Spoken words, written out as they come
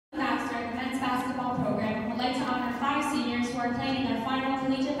basketball program would like to honor 5 seniors who are playing in their final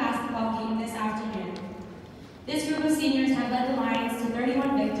collegiate basketball game this afternoon. This group of seniors have led the Lions to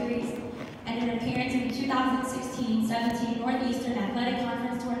 31 victories and an appearance in the 2016-17 Northeastern Athletic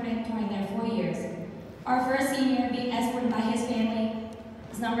Conference Tournament during their 4 years. Our first senior, being escorted by his family,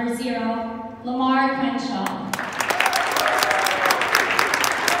 is number 0, Lamar Crenshaw.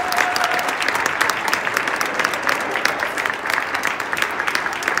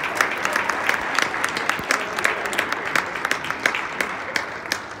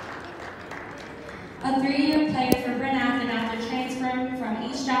 A 3-year player for Bryn Athyn after transferring from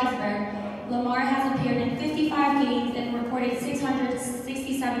East Stroudsburg, Lamar has appeared in 55 games and recorded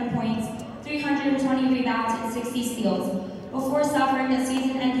 667 points, 320 rebounds, and 60 steals. Before suffering a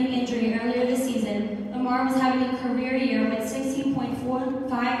season-ending injury earlier this season, Lamar was having a career year with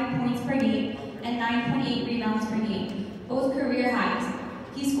 16.45 points per game and 9.8 rebounds per game, both career highs.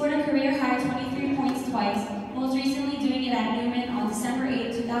 He scored a career-high 23 points twice, most recently doing it at Newman on December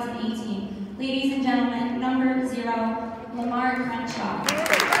 8, 2018. Ladies and gentlemen, number 0, Lamar Crenshaw.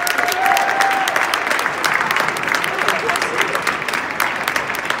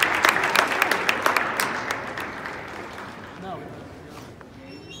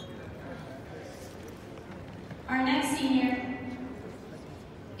 Our next senior,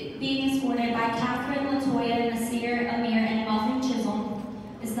 being escorted by Catherine Latoya, Nasir, Amir, and Muffin Chisholm,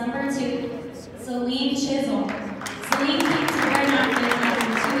 is number 2, Celine Chisholm. Celine came to Bryn Athyn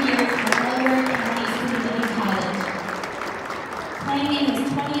after 2 years at Delaware County Community College. Playing in his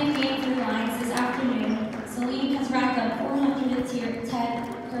 20th game for the Lions this afternoon, Celine has racked up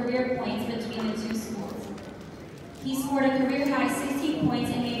 410 career points between the two schools. He scored a career-high 16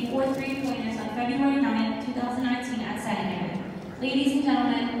 points and made 4 3-pointers on February 9, 2019 at Centenary. Ladies and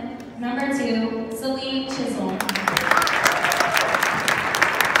gentlemen, number 2, Celine Chisholm.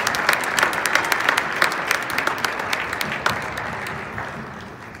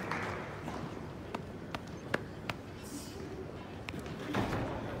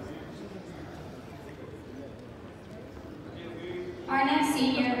 Our next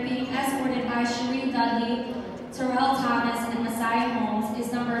senior, being escorted by Cherie Dudley, Terrell Thomas, and Messiah Holmes,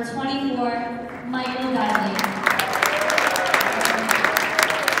 is number 24, Michael Dudley.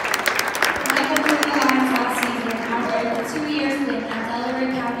 Michael moved the Lions last season after a 2-year stint at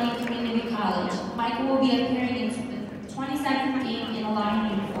Delaware County Community College. Michael will be appearing in the 27th game in a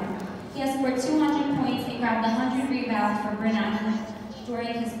Lion uniform. He has scored 200 points and grabbed 100 rebounds for Bryn Athyn during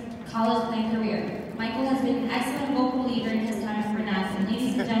his college playing career. Michael has been an excellent vocal leader in his time at Bryn Athyn.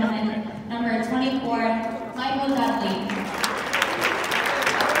 Ladies and gentlemen, number 24, Michael Dudley.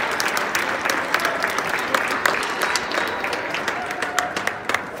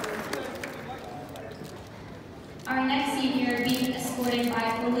 Our next senior, being escorted by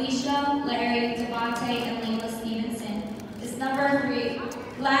Felicia, Larry, Devontae, and Layla Stevenson, is number 3,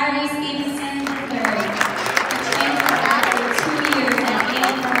 Larry Stevenson III. He transferred after 2 years at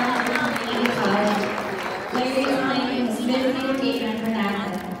Yale Carolina Community College. Larry is playing in his 5th game at Bryn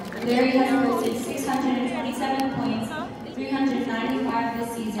Athyn. Larry has posted 627 points, 395 this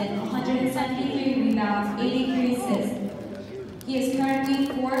season, 173 rebounds, 83 assists. He is currently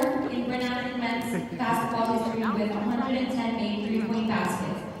 4th in Bryn Athyn men's basketball history with 110 made 3-point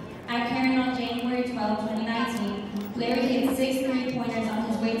baskets. At Cairn on January 12, 2019, Larry hit 6 3-pointers on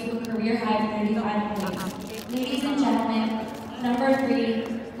his way to a career-high 35 points. Ladies and gentlemen, number 3,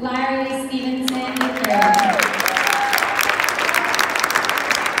 Larry Stevenson III.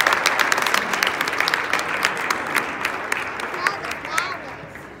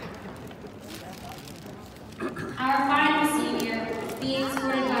 Our final senior, being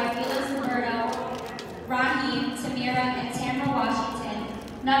escorted by Felix Roberto, Raheem, Tamira, and Tamara Washington,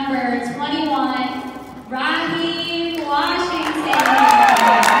 number 21, Raheem Washington.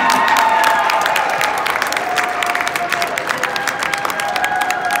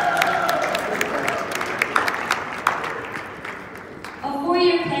 A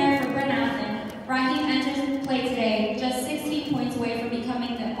 4-year player for Bryn Athyn, Raheem enters play today just 16 points away from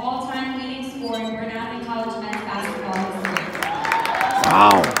becoming the all-time leading scorer in Bryn Athyn College men's basketball history.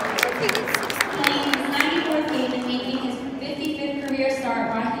 Wow. Playing his 94th game and making his 55th career start,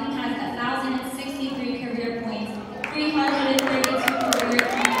 Raheem has 1,063 career points, 332 career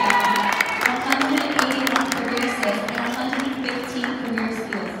rebounds, 181 career assists, and 115 career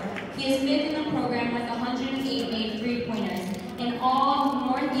steals. He is 5th in the program with 108 made 3-pointers. In all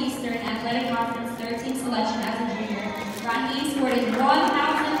Northeastern Athletic Conference 13 selection as a junior, Raheem scored his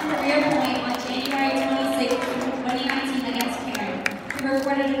 1,000th career point on January 26, 2019 against Cairn. He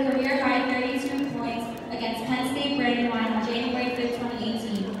recorded a career-high 32 points against Penn State Brandywine on January 5,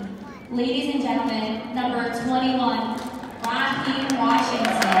 2018. Ladies and gentlemen, number 21, Raheem Washington.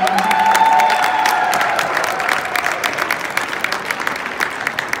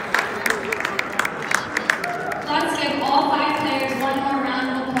 Let's give all 5 players one more round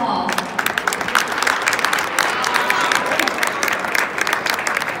of applause.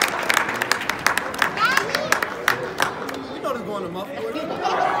 You know this going to muffin.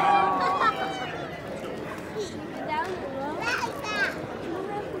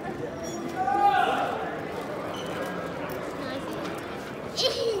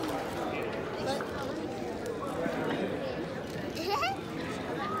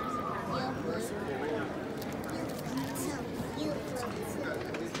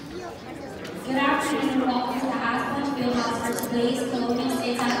 Good afternoon and welcome to the Asplundh Fieldhouse for today's Colonial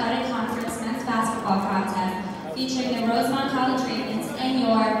States Athletic Conference men's basketball contest featuring the Rosemont College Ravens and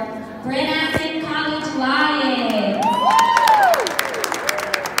your Brennan College Lions.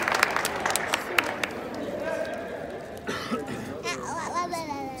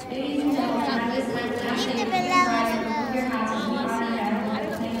 Ladies and gentlemen, at this time, the national anthem is rising from your house and we honor everyone with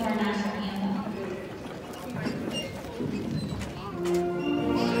the playing of our national anthem.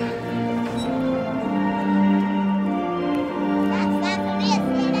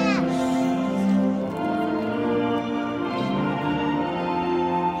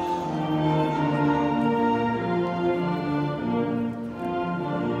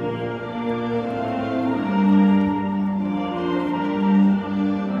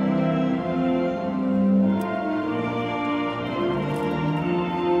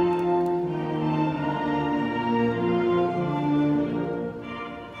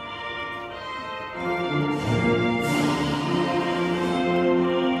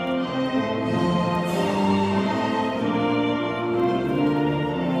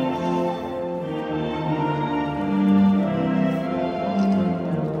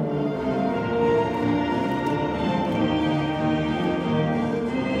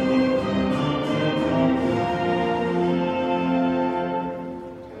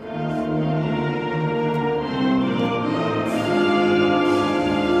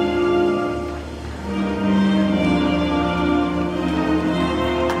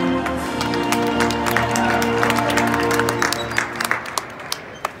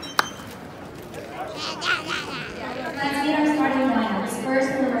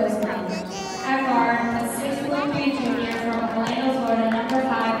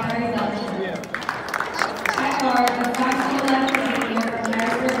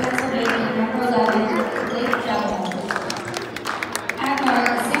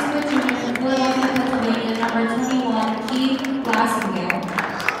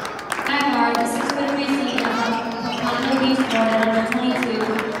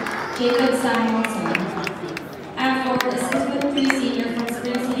 Jacob Simonson. And for the 6'3" senior from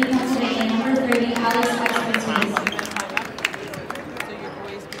Spring City, Pennsylvania, number 30, Alex Expertise.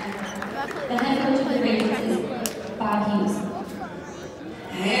 The head coach of the Ravens is Bob Hughes.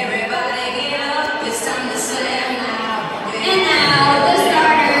 Everybody get up, it's time to slam now. And now, the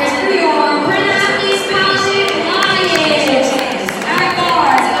starters for your Brennan College Lions. At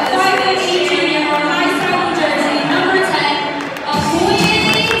guard, a 5'8" junior from High School, New Jersey, number 10, Quinn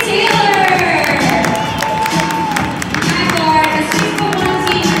Taylor. At guard, a 6'1"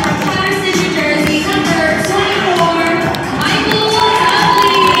 senior from Patterson, New Jersey, number 24, Michael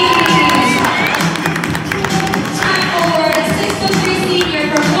Dudley. At forward, a 6'3" senior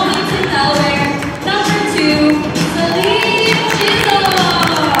from Wilmington, Delaware, number 2, Salim Chisholm.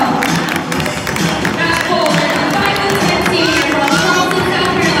 At forward, a 5'10" senior from Charleston,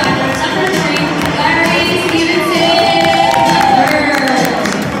 South Carolina, number 3, Larry Stevenson III.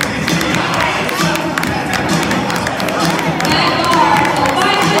 At guard, a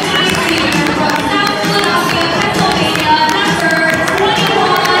 5'9" senior from South Philadelphia, Pennsylvania, number 21,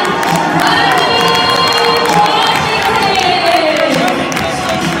 Raheem Washington.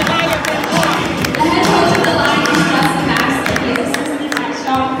 The head coach of the Lions is Justin Baxter. He is assisted by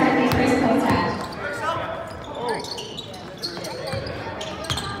Sean Kirby for his coach.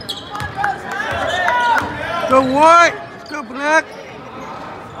 Go white! Let's go black!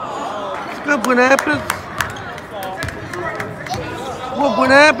 Let's go Banapas! Go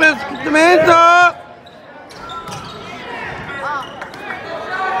Banapas! Get the hands up!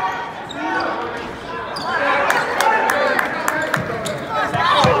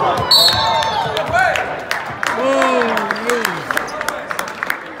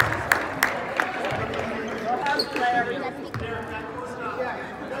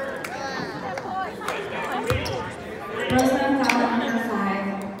 Rosemont College number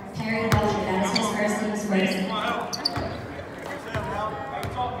 5, Perry Belcher. That is his first team's first.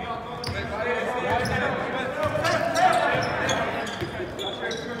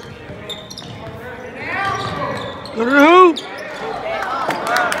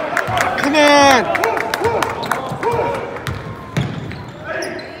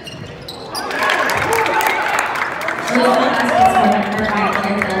 Girls basketball number 5,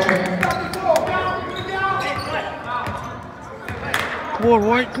 Claire Felton. Come on,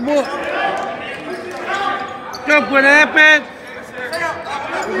 White, come on. Look what happened.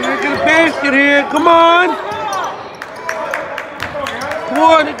 We're gonna get a basket here. Come on. Come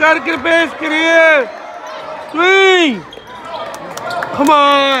on, you gotta get a basket here. 3. Come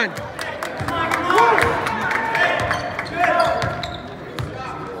on.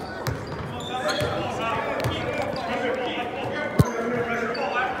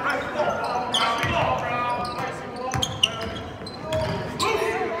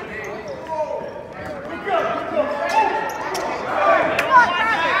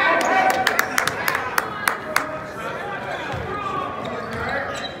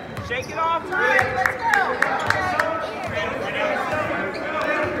 Shake it off, Ty. Let's go.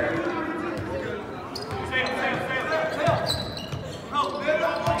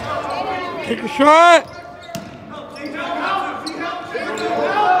 Take a shot.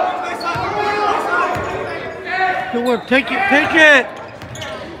 Come on, take it, take it.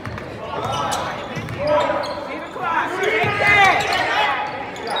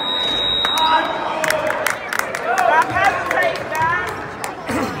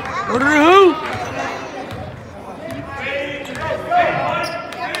 Go to the hoop.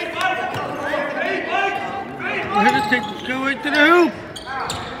 Go right to the hoop.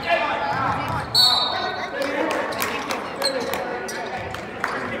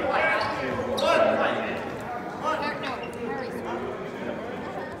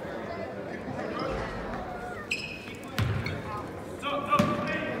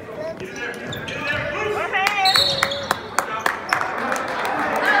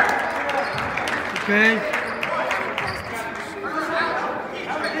 Okay.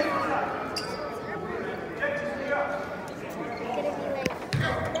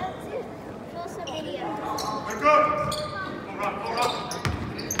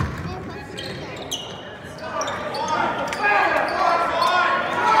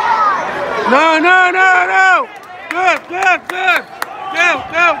 No, no, no, no. Good, good, good. Go,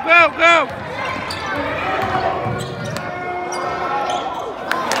 go, go, go.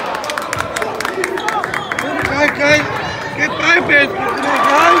 Okay, get 5 baskets today,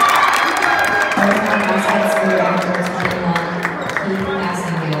 guys.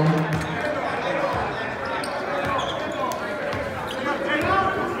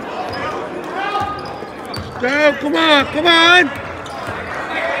 Go, come on, come on.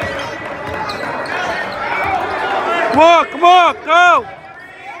 Come on, come on, go.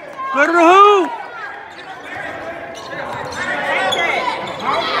 Go to the hoop.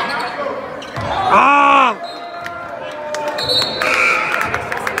 Ah.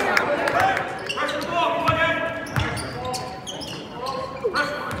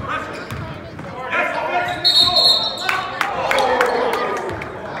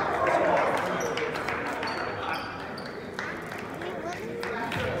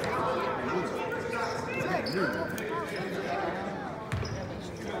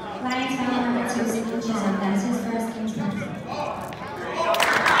 Lions foul number 2, Stephen Chisholm. That is his first game tonight.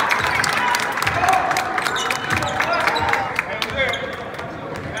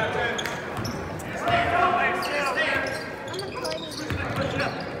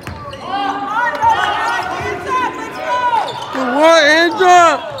 What? Hands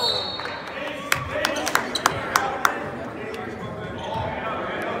up!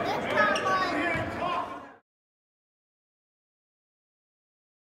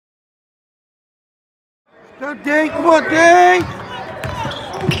 Go, Dane! Come on, Dane!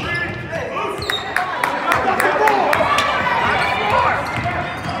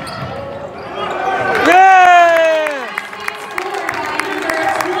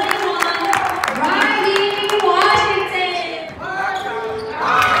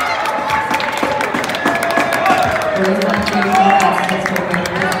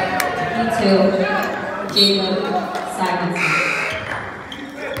 Jacob Simonson.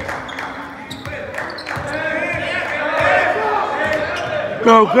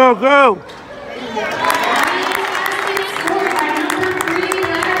 Go, go, go!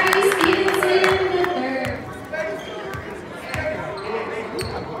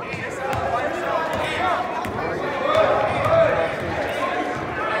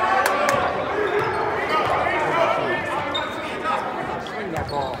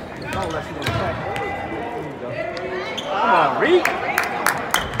 Come on, Reek.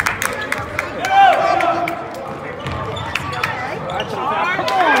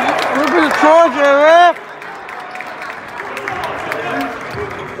 We're gonna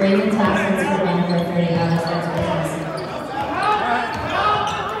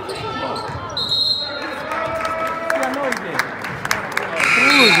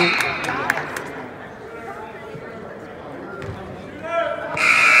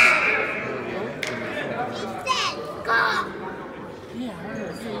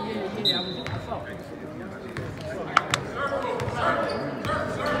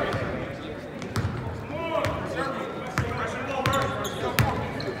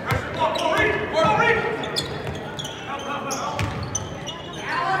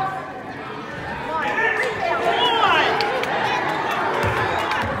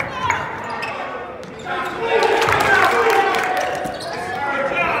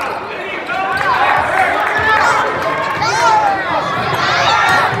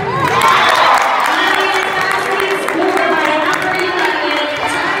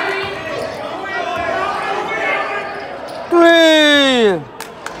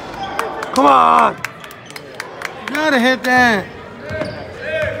Come on. You gotta hit that.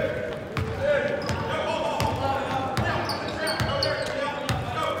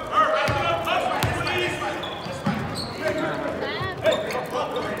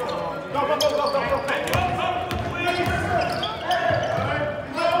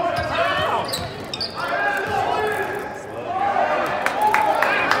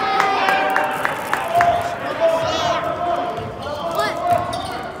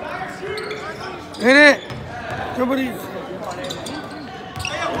 Hit it. Somebody.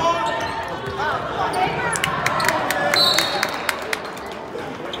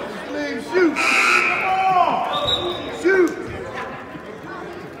 Shoot. Shoot.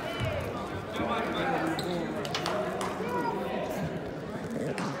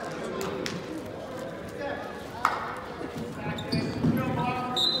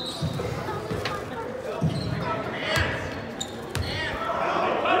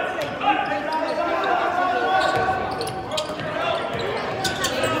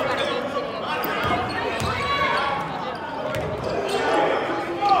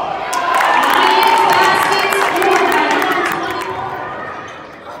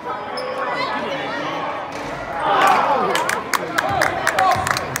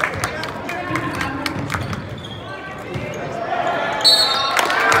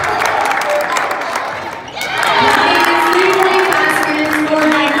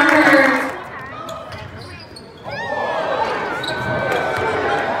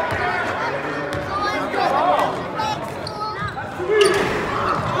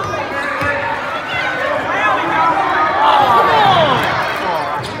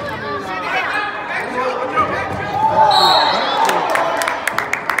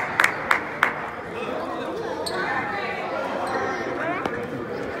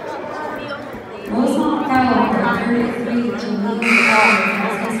 Rosemont foul for 33 to lead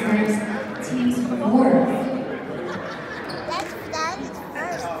as his first team's fourth.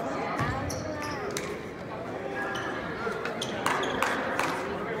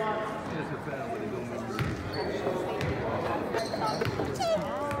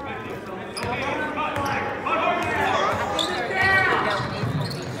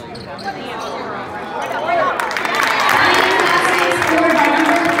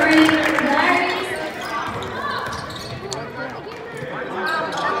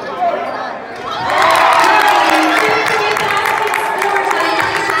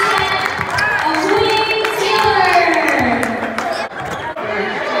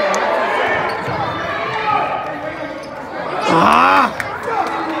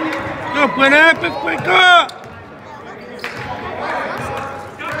 No puede, pescueco.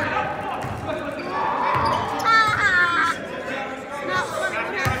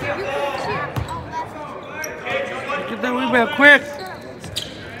 Get that rebound quick.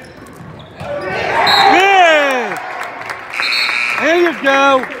 Yeah. There you go.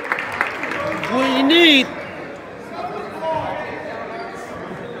 That's what you need.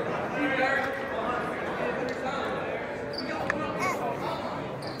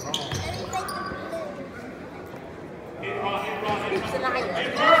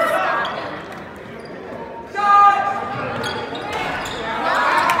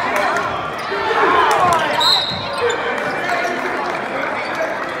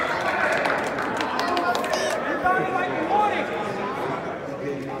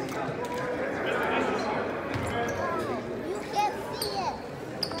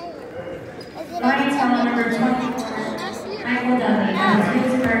 Starting foul number 24, Michael Dudley, as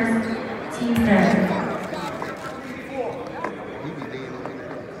his first team third.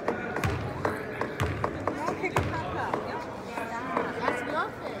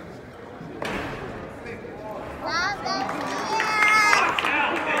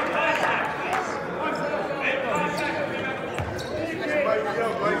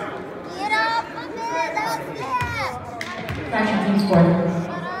 Special teams fourth.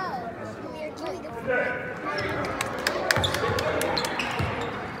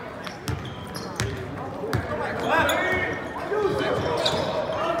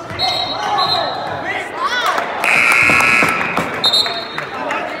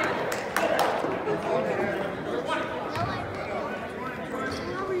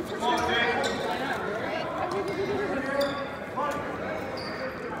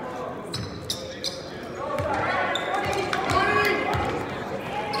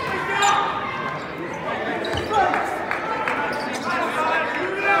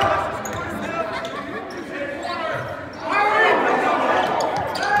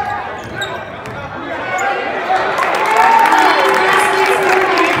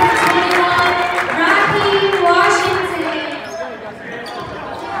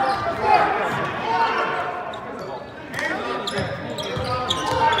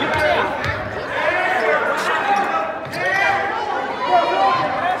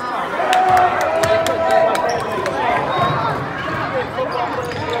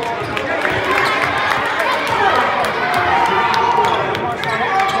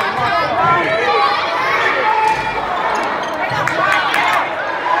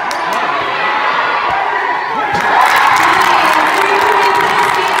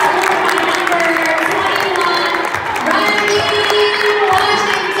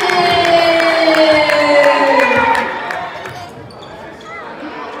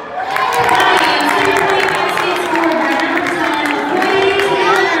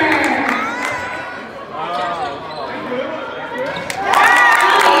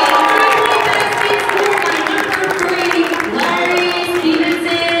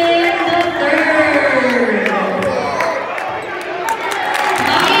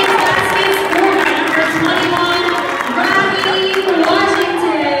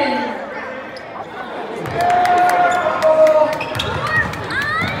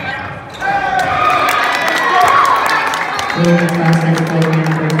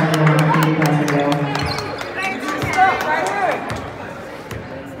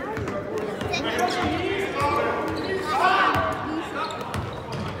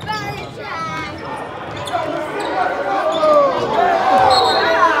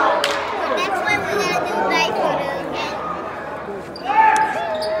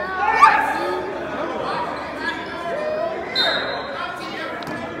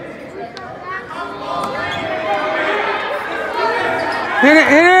 Hit it,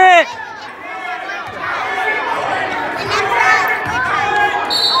 hit it!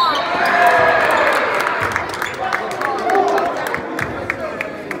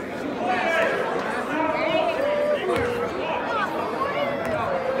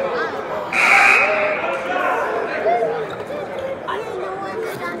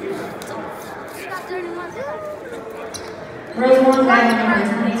 Girls 1 5 number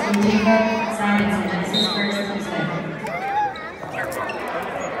 22, Jacob Simonson, this is first and second.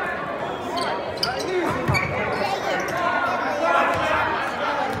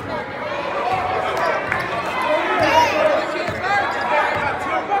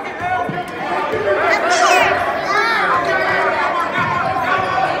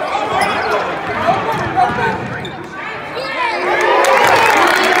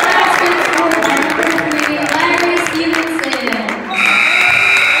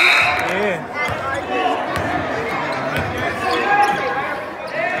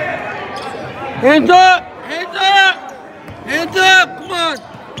 Hands up! Hands up! Hands up! Come on!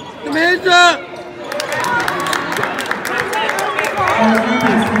 Some hands up!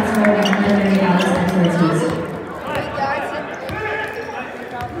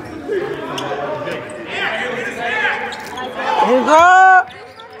 Hands up!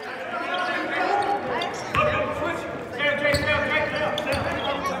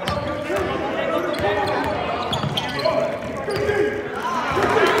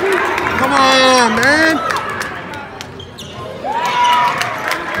 Come on, man.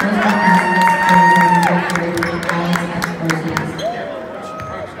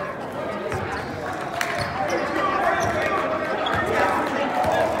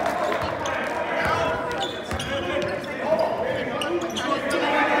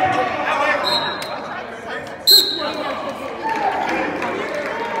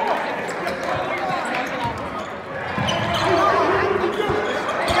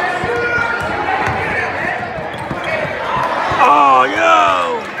 Oh,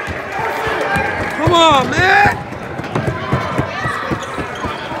 yo! Come on, man!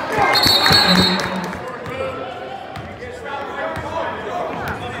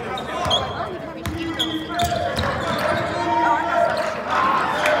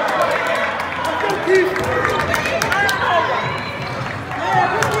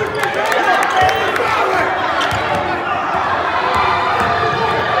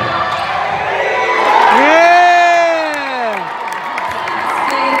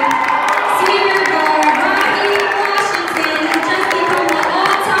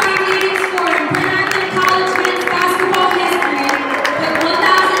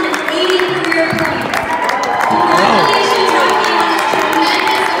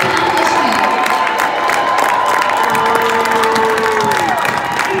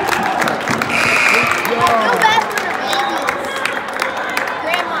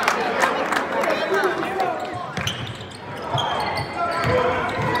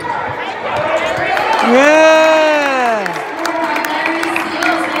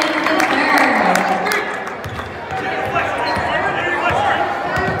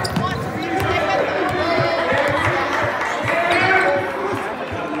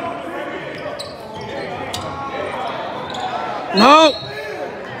 No!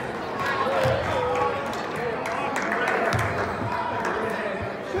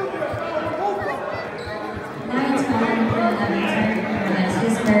 Lions calling for another turn. That's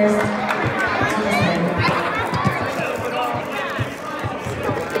his first.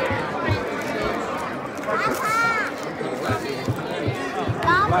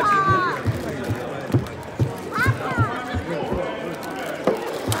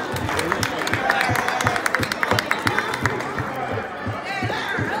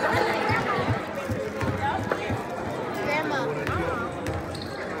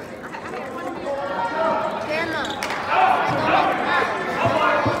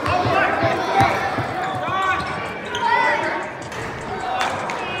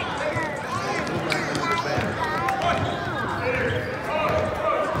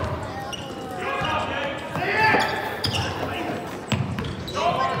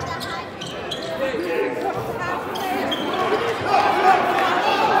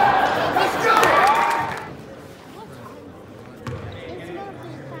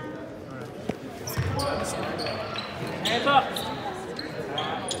 Hands up.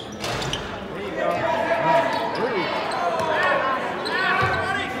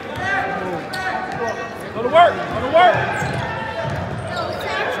 Go to work. Go to work.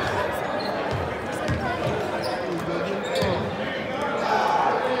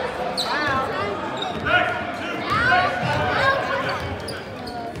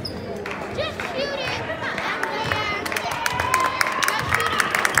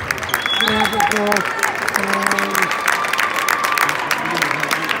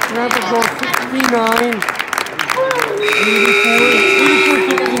 Snapper goes 69. 84,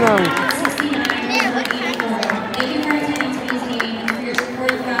 69.